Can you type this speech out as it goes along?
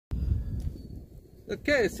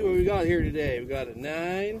Okay, so what we got here today, we got a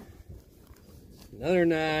 9, another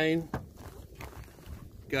 9,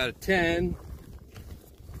 got a 10,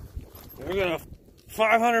 and we got a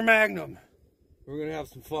 500 Magnum. We're gonna have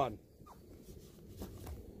some fun.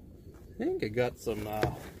 I think I got some,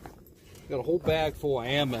 got a whole bag full of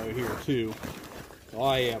ammo here too.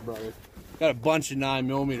 Oh yeah, brother. Got a bunch of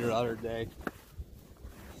 9mm the other day.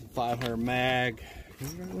 500 mag.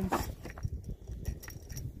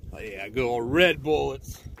 Oh yeah, good old red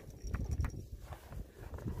bullets.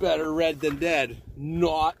 Better red than dead.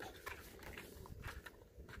 Not.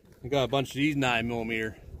 I got a bunch of these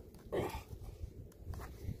 9mm.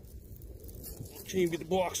 Can't even get the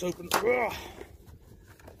box open. Ugh.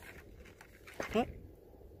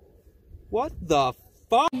 What the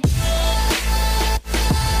fuck?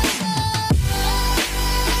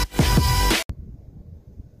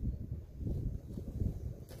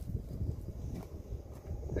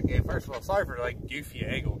 Okay, first of all, sorry for like goofy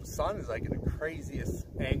angle. The sun is like in the craziest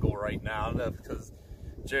angle right now. I don't know if it's because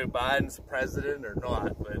Joe Biden's president or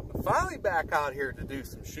not, but I'm finally back out here to do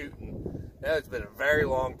some shooting. Now it's been a very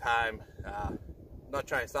long time. I'm not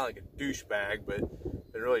trying to sound like a douchebag, but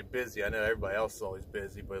been really busy. I know everybody else is always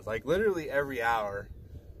busy, but it's like literally every hour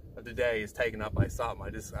of the day is taken up by something.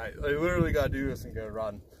 I literally got to do this and go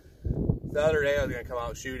run. The other day I was going to come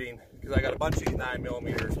out shooting because I got a bunch of these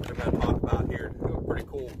 9mm, which I'm going to talk about here. They look pretty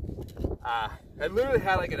cool. I literally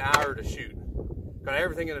had like an hour to shoot. Got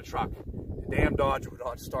everything in the truck. The damn Dodge would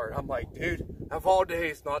not start. I'm like, dude, of all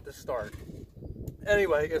days not to start.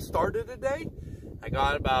 Anyway, it started today. I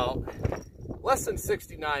got about less than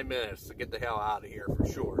 69 minutes to get the hell out of here for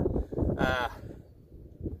sure.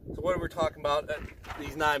 So what are we talking about?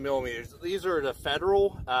 These 9mm. These are the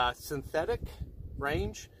Federal synthetic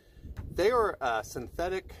range. They are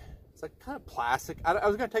synthetic. It's like kind of plastic. I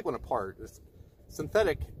was gonna take one apart. It's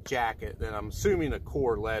synthetic jacket, and I'm assuming a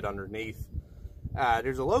core lead underneath.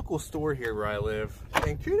 There's a local store here where I live,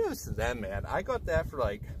 and kudos to them, man. I got that for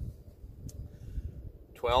like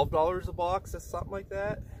 $12 a box or something like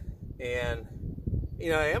that. And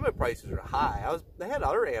you know, ammo prices are high. They had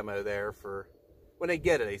other ammo there for when they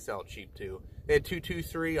get it, they sell it cheap too. They had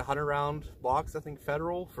 223 100 round box, I think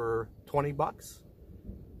Federal, for 20 bucks.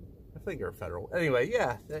 I think they're Federal. Anyway,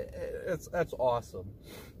 yeah, that's awesome.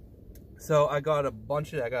 So I got a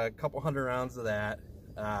bunch of, I got a couple hundred rounds of that.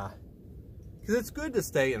 Because it's good to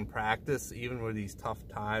stay in practice even with these tough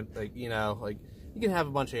times. Like, you know, like you can have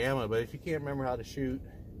a bunch of ammo, but if you can't remember how to shoot,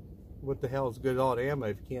 what the hell is good all the ammo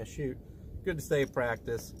if you can't shoot? Good to stay in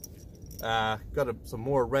practice. Got some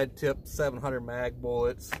more red tip 700 mag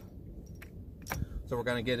bullets. So we're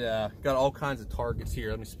gonna get got all kinds of targets here.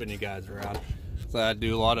 Let me spin you guys around. So I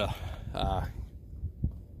do a lot of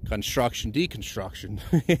construction, deconstruction.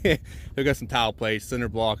 We got some tile plates, cinder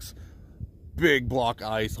blocks, big block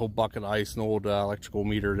ice, whole bucket of ice, an old electrical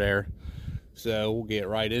meter there. So we'll get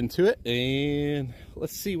right into it and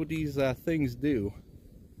let's see what these things do.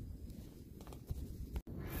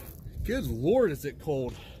 Good Lord, is it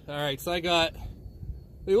cold. All right, so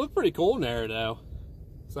they look pretty cool in there though.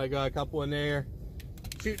 So I got a couple in there.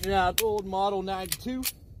 Shooting out the old Model 92.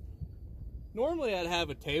 Normally I'd have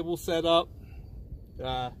a table set up.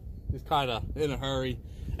 Just kind of in a hurry.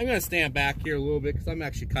 I'm gonna stand back here a little bit because I'm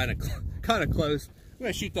actually kind of close. I'm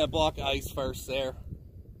gonna shoot that block of ice first there.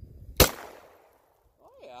 Oh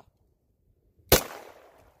yeah.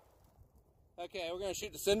 Okay, we're gonna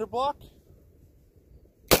shoot the cinder block.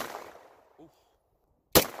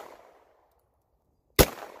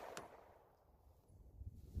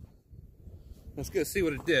 Let's go see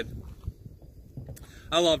what it did.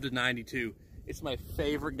 I love the 92. It's my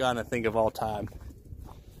favorite gun, I think, of all time.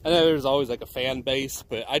 I know there's always like a fan base,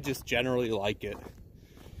 but I just generally like it.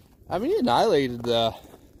 I mean, it annihilated the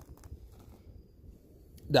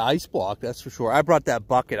ice block, that's for sure. I brought that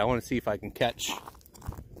bucket. I want to see if I can catch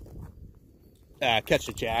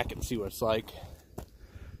the jacket and see what it's like.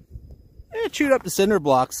 It chewed up the cinder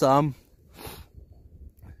block some.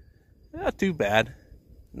 Not too bad.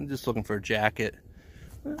 I'm just looking for a jacket.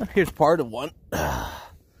 Here's part of one.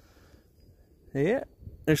 Yeah,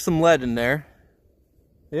 there's some lead in there.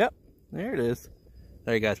 Yep, there it is.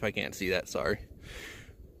 There you guys probably can't see that, sorry.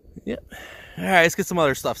 Yep. All right, let's get some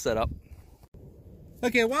other stuff set up.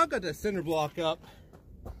 Okay, well, I've got the cinder block up.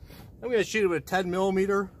 I'm gonna shoot it with a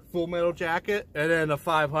 10mm full metal jacket and then a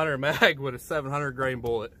 500 mag with a 700 grain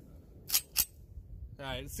bullet. All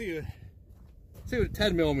right, let's see what a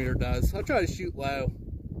 10mm does. I'll try to shoot low.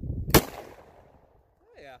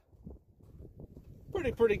 Yeah,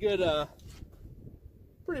 pretty good.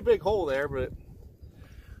 Pretty big hole there, but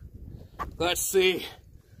let's see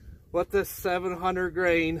what this 700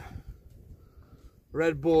 grain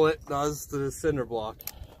red bullet does to the cinder block.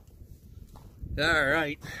 All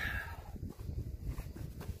right.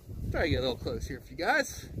 Try to get a little close here for you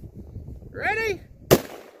guys. Ready?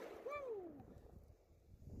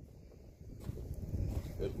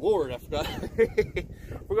 Good Lord, I forgot.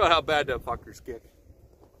 Forgot how bad that fuckers kick.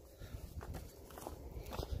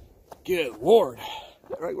 Good Lord.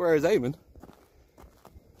 Right where I was aiming.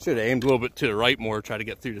 Should have aimed a little bit to the right more, try to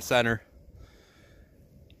get through the center.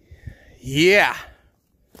 Yeah.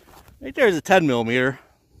 Right there's a 10mm.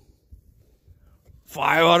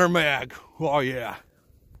 500 mag. Oh yeah.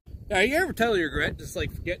 Now, you ever totally regret just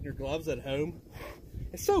like forgetting your gloves at home?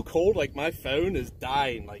 It's so cold, like my phone is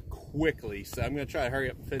dying like quickly, so I'm gonna try to hurry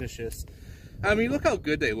up and finish this. I mean, look how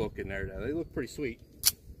good they look in there though. They look pretty sweet.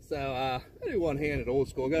 So I do one-handed old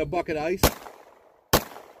school. Got a bucket of ice.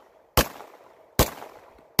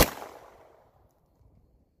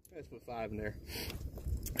 Let's put 5 in there.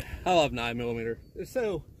 I love 9mm. They're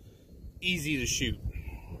so easy to shoot.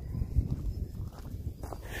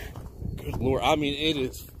 Good Lord, I mean, it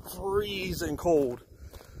is freezing cold.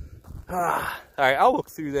 All right, I'll look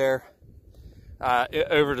through there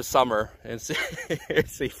over the summer and see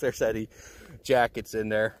if there's any jackets in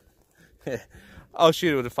there. I'll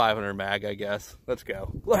shoot it with a 500 mag, I guess. Let's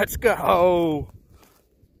go. Let's go.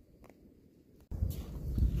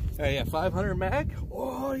 Oh yeah, 500 mag.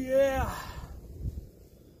 Oh yeah.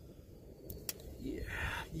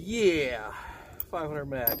 Yeah. 500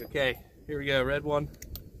 mag. Okay, here we go. Red one.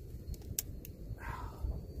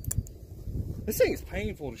 This thing is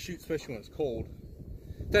painful to shoot, especially when it's cold.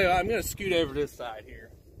 Tell you what, I'm gonna scoot over this side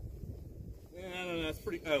here. Yeah, I don't know, that's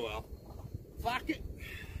pretty. Oh well. Fuck it.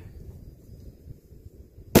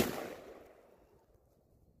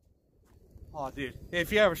 Oh, dude,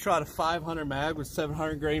 if you ever shot a 500 mag with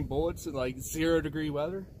 700 grain bullets in like 0-degree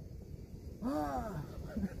weather,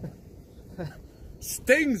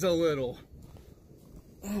 stings a little.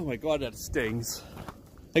 Oh my God, that stings.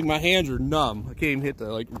 Like my hands are numb. I can't even hit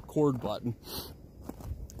the like record button.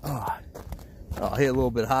 Oh, I hit a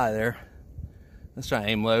little bit high there. Let's try to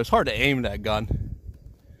aim low. It's hard to aim that gun.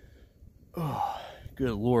 Oh,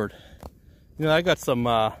 good Lord. You know, I got some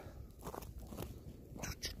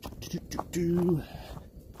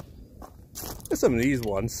there's some of these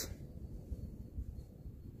ones.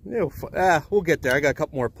 You know, we'll get there. I got a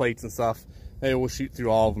couple more plates and stuff. Maybe we'll shoot through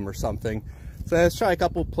all of them or something. So let's try a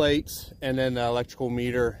couple plates and then the electrical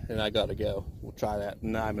meter, and I gotta go. We'll try that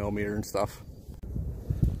 9mm and stuff.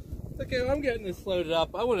 Okay, well, I'm getting this loaded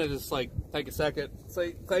up. I want to just like take a second,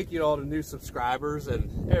 say thank you to all the new subscribers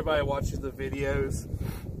and everybody who watches the videos.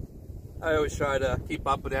 I always try to keep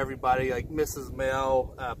up with everybody, like Mrs.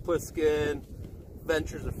 Mel, Pliskin,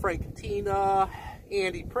 Ventures of Frankentina,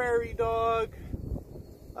 Andy Prairie Dog.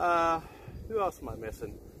 Who else am I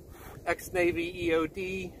missing? Ex-Navy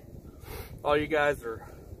EOD. All you guys are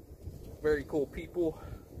very cool people.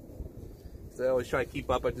 So I always try to keep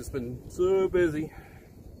up. I've just been so busy.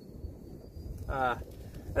 I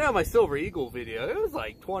know my Silver Eagle video, it was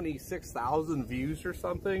like 26,000 views or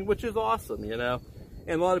something, which is awesome, you know.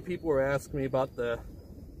 And a lot of people were asking me about the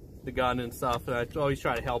gun and stuff, and I always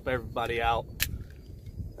try to help everybody out.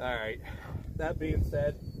 Alright, that being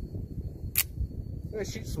said, I'm going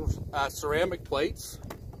to shoot some ceramic plates,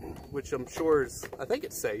 which I'm sure is, I think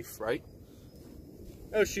it's safe, right?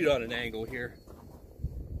 I'll shoot on an angle here.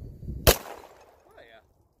 Oh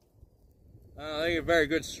yeah. I think a very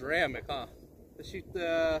good ceramic, huh? Let's shoot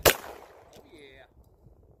the...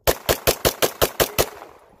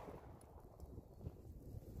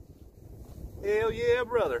 Hell yeah,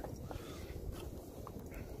 brother.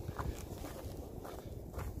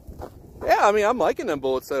 Yeah, I mean, I'm liking them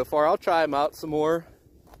bullets so far. I'll try them out some more.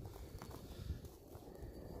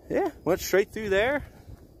 Yeah, went straight through there.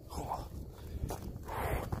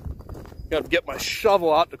 Gotta get my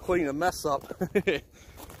shovel out to clean the mess up.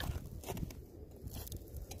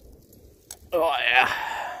 Oh yeah.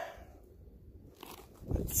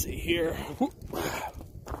 Let's see here.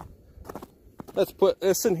 Let's put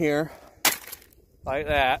this in here. Like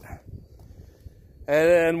that. And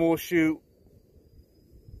then we'll shoot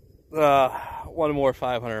one more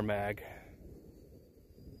 500 mag.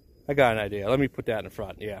 I got an idea. Let me put that in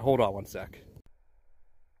front. Yeah, hold on one sec.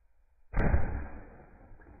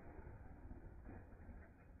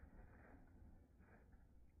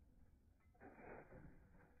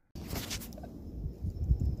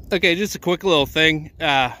 Okay, just a quick little thing.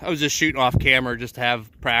 I was just shooting off camera just to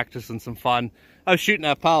have practice and some fun. I was shooting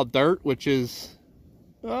that pile of dirt, which is,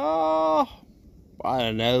 I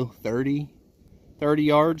don't know, 30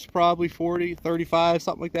 yards probably, 40, 35,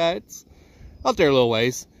 something like that. It's out there a little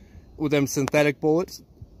ways with them synthetic bullets.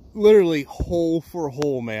 literally hole for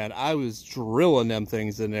hole, man. I was drilling them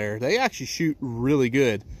things in there. They actually shoot really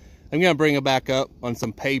good. I'm gonna bring them back up on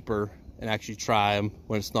some paper and actually try them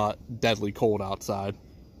when it's not deadly cold outside.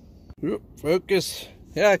 Oop, focus.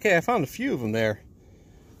 Yeah, okay, I found a few of them there.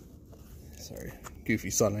 Sorry, goofy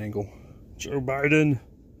sun angle. Joe Biden.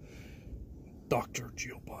 Dr.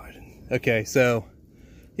 Joe Biden. Okay, so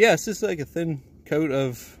yeah, it's just like a thin coat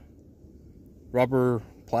of rubber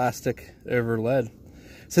plastic over lead.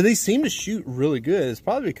 So these seem to shoot really good. It's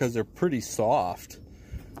probably because they're pretty soft.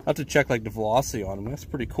 I have to check like the velocity on them. That's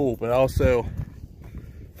pretty cool. But I also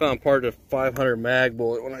found part of 500 mag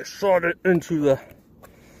bullet when I shot it into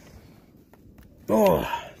the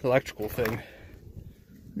electrical thing.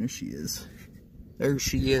 There she is. There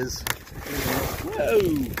she is.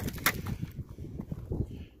 Whoa!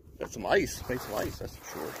 Got some ice. Make some ice, that's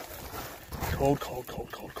for sure. Cold, cold,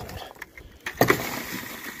 cold, cold, cold.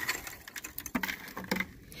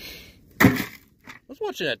 I was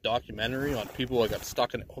watching that documentary on people that got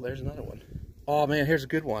stuck in it. Oh, there's another one. Oh man, here's a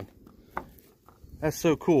good one. That's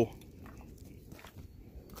so cool.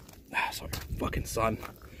 Ah, sorry, fucking sun.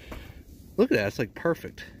 Look at that, it's like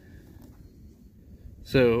perfect.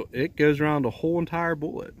 So it goes around the whole entire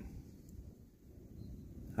bullet.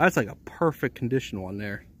 That's like a perfect condition one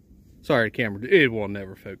there. Sorry, the camera, it will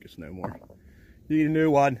never focus no more. You need a new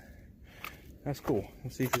one. That's cool.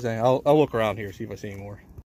 Let's see if there's any. I'll look around here, see if I see any more.